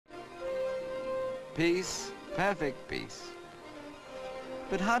Peace, perfect peace.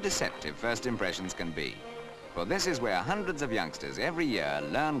 But how deceptive first impressions can be. For this is where hundreds of youngsters every year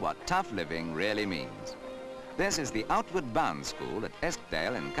learn what tough living really means. This is the Outward Bound School at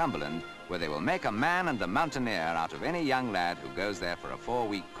Eskdale in Cumberland, where they will make a man and a mountaineer out of any young lad who goes there for a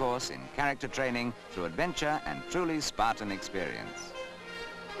 4-week course in character training through adventure and truly Spartan experience.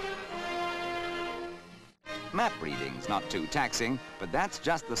 Map reading's not too taxing, but that's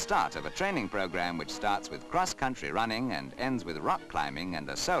just the start of a training program which starts with cross-country running and ends with rock climbing and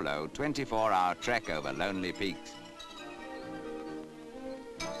a solo 24-hour trek over lonely peaks.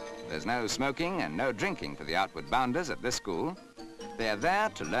 There's no smoking and no drinking for the outward bounders at this school. They are there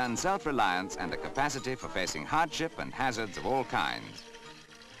to learn self-reliance and a capacity for facing hardship and hazards of all kinds.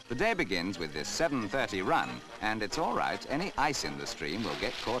 The day begins with this 7:30 run, and it's all right, any ice in the stream will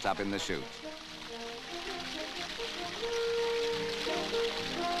get caught up in the chute.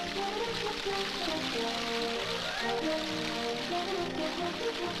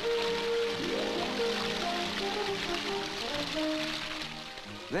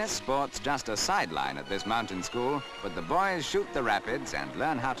 This sport's just a sideline at this mountain school, but the boys shoot the rapids and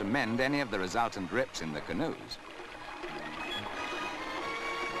learn how to mend any of the resultant rips in the canoes.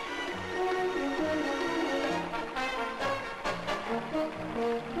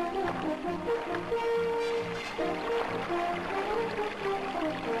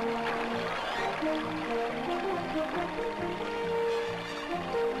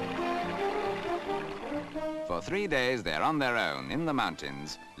 For 3 days, they're on their own in the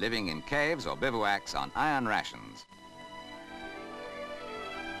mountains, living in caves or bivouacs on iron rations.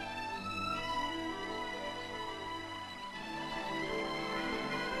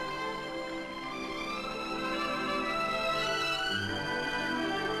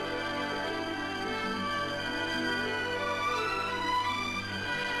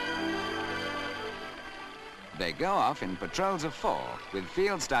 They go off in patrols of 4, with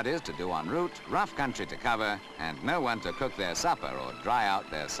field studies to do en route, rough country to cover, and no one to cook their supper or dry out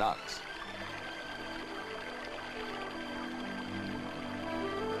their socks.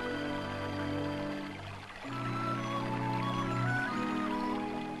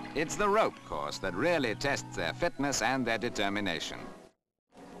 It's the rope course that really tests their fitness and their determination.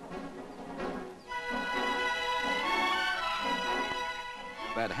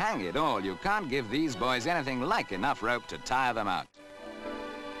 But hang it all, you can't give these boys anything like enough rope to tire them out.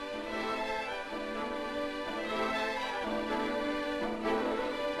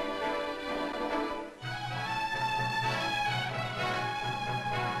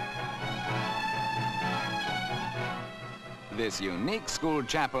 This unique school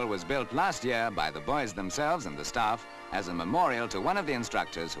chapel was built last year by the boys themselves and the staff as a memorial to one of the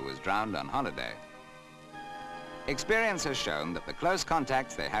instructors who was drowned on holiday. Experience has shown that the close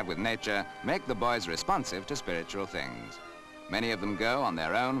contacts they have with nature make the boys responsive to spiritual things. Many of them go on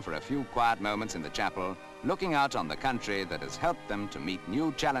their own for a few quiet moments in the chapel, looking out on the country that has helped them to meet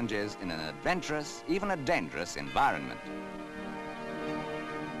new challenges in an adventurous, even a dangerous environment.